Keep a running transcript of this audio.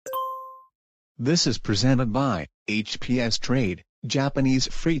This is presented by HPS Trade, Japanese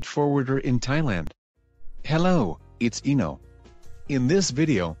freight forwarder in Thailand. Hello, it's Iino. In this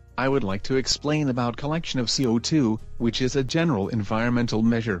video, I would like to explain about collection of CO2, which is a general environmental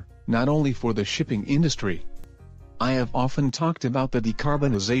measure, not only for the shipping industry. I have often talked about the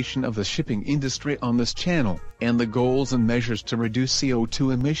decarbonization of the shipping industry on this channel, and the goals and measures to reduce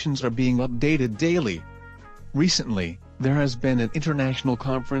CO2 emissions are being updated daily. Recently, there has been an international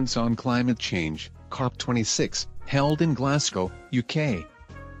conference on climate change, COP26, held in Glasgow, UK.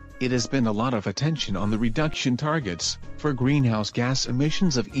 It has been a lot of attention on the reduction targets for greenhouse gas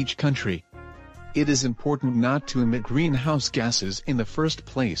emissions of each country. It is important not to emit greenhouse gases in the first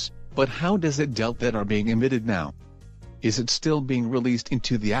place, but how does it dealt that are being emitted now? Is it still being released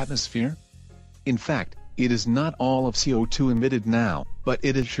into the atmosphere? In fact, it is not all of CO2 emitted now, but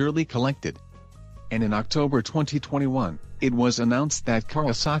it is surely collected. And in October 2021, it was announced that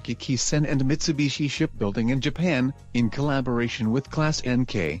Kawasaki Kisen and Mitsubishi Shipbuilding in Japan, in collaboration with Class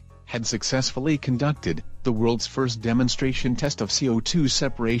NK, had successfully conducted the world's first demonstration test of CO2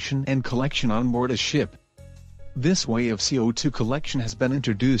 separation and collection on board a ship. This way of CO2 collection has been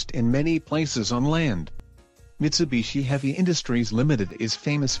introduced in many places on land. Mitsubishi Heavy Industries Limited is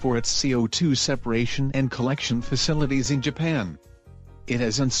famous for its CO2 separation and collection facilities in Japan. It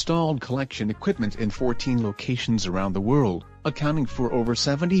has installed collection equipment in 14 locations around the world, accounting for over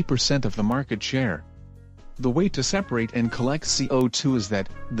 70% of the market share. The way to separate and collect CO2 is that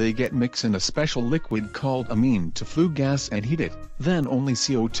they get mixed in a special liquid called amine to flue gas and heat it, then only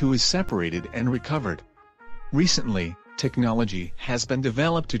CO2 is separated and recovered. Recently, technology has been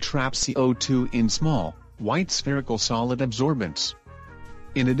developed to trap CO2 in small, white spherical solid absorbents.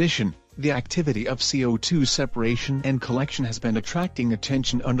 In addition, the activity of CO2 separation and collection has been attracting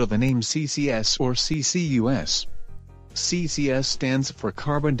attention under the name CCS or CCUS. CCS stands for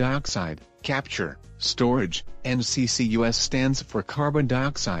carbon dioxide, capture, storage, and CCUS stands for carbon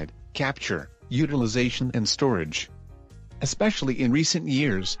dioxide, capture, utilization and storage. Especially in recent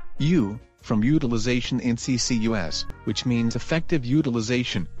years, U, from utilization in CCUS, which means effective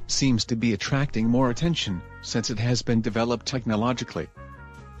utilization, seems to be attracting more attention, since it has been developed technologically.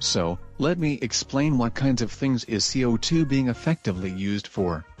 So, let me explain what kinds of things is CO2 being effectively used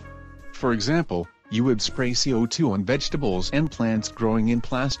for. For example, you would spray CO2 on vegetables and plants growing in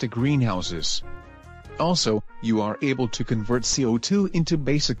plastic greenhouses. Also, you are able to convert CO2 into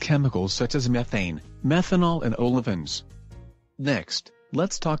basic chemicals such as methane, methanol and olefins. Next,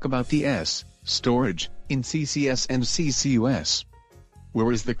 let's talk about the S, storage, in CCS and CCUS.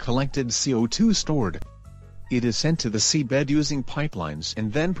 Where is the collected CO2 stored? It is sent to the seabed using pipelines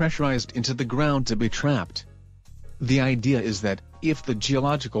and then pressurized into the ground to be trapped. The idea is that, if the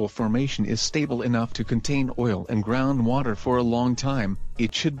geological formation is stable enough to contain oil and groundwater for a long time,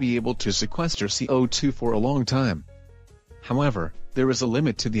 it should be able to sequester CO2 for a long time. However, there is a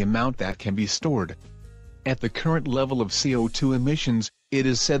limit to the amount that can be stored. At the current level of CO2 emissions, it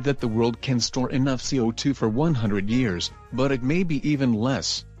is said that the world can store enough CO2 for 100 years, but it may be even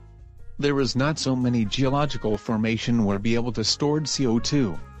less. There is not so many geological formation where be able to store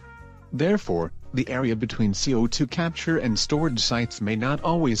CO2. Therefore, the area between CO2 capture and storage sites may not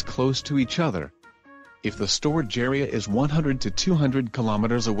always close to each other. If the storage area is 100 to 200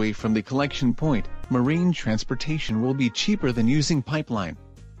 kilometers away from the collection point, marine transportation will be cheaper than using pipeline.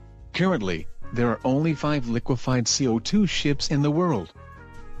 Currently, there are only 5 liquefied CO2 ships in the world.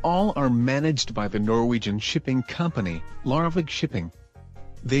 All are managed by the Norwegian shipping company, Larvik Shipping.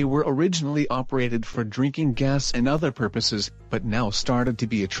 They were originally operated for drinking gas and other purposes, but now started to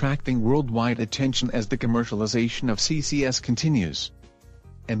be attracting worldwide attention as the commercialization of CCS continues.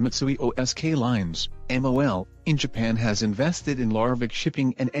 And Mitsui O.S.K. Lines, MOL, in Japan has invested in Larvik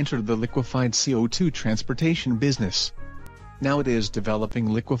Shipping and entered the liquefied CO2 transportation business. Now it is developing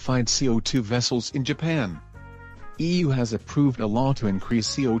liquefied CO2 vessels in Japan. EU has approved a law to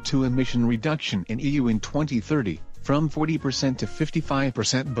increase CO2 emission reduction in EU in 2030. From 40% to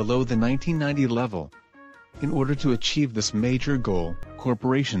 55% below the 1990 level. In order to achieve this major goal,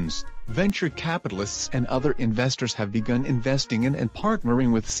 corporations, venture capitalists and other investors have begun investing in and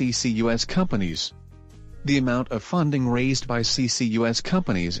partnering with CCUS companies. The amount of funding raised by CCUS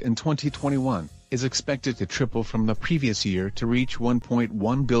companies in 2021 is expected to triple from the previous year to reach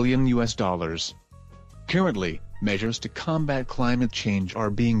 $1.1 billion. Currently, measures to combat climate change are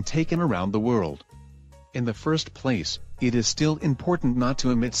being taken around the world. In the first place, it is still important not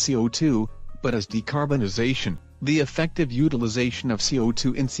to emit CO2, but as decarbonization, the effective utilization of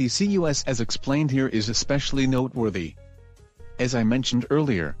CO2 in CCUS as explained here is especially noteworthy. As I mentioned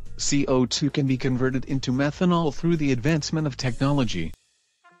earlier, CO2 can be converted into methanol through the advancement of technology.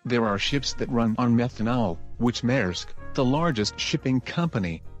 There are ships that run on methanol, which Maersk, the largest shipping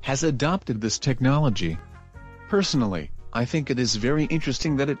company, has adopted this technology. Personally, I think it is very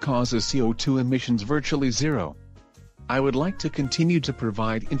interesting that it causes CO2 emissions virtually zero. I would like to continue to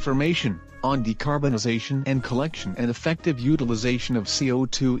provide information on decarbonization and collection and effective utilization of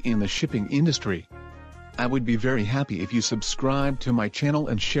CO2 in the shipping industry. I would be very happy if you subscribe to my channel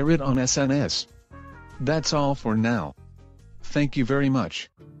and share it on SNS. That's all for now. Thank you very much.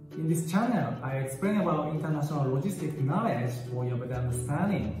 In this channel, I explain about international logistics knowledge for your better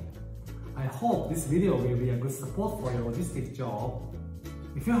understanding. I hope this video will be a good support for your logistics job.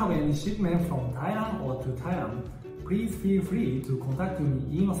 If you have any shipment from Thailand or to Thailand, please feel free to contact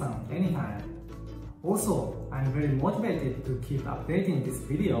me Iino-san anytime. Also, I'm very motivated to keep updating these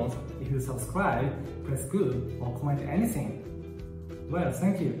videos. If you subscribe, press good or comment anything. Well,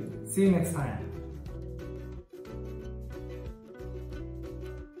 thank you. See you next time.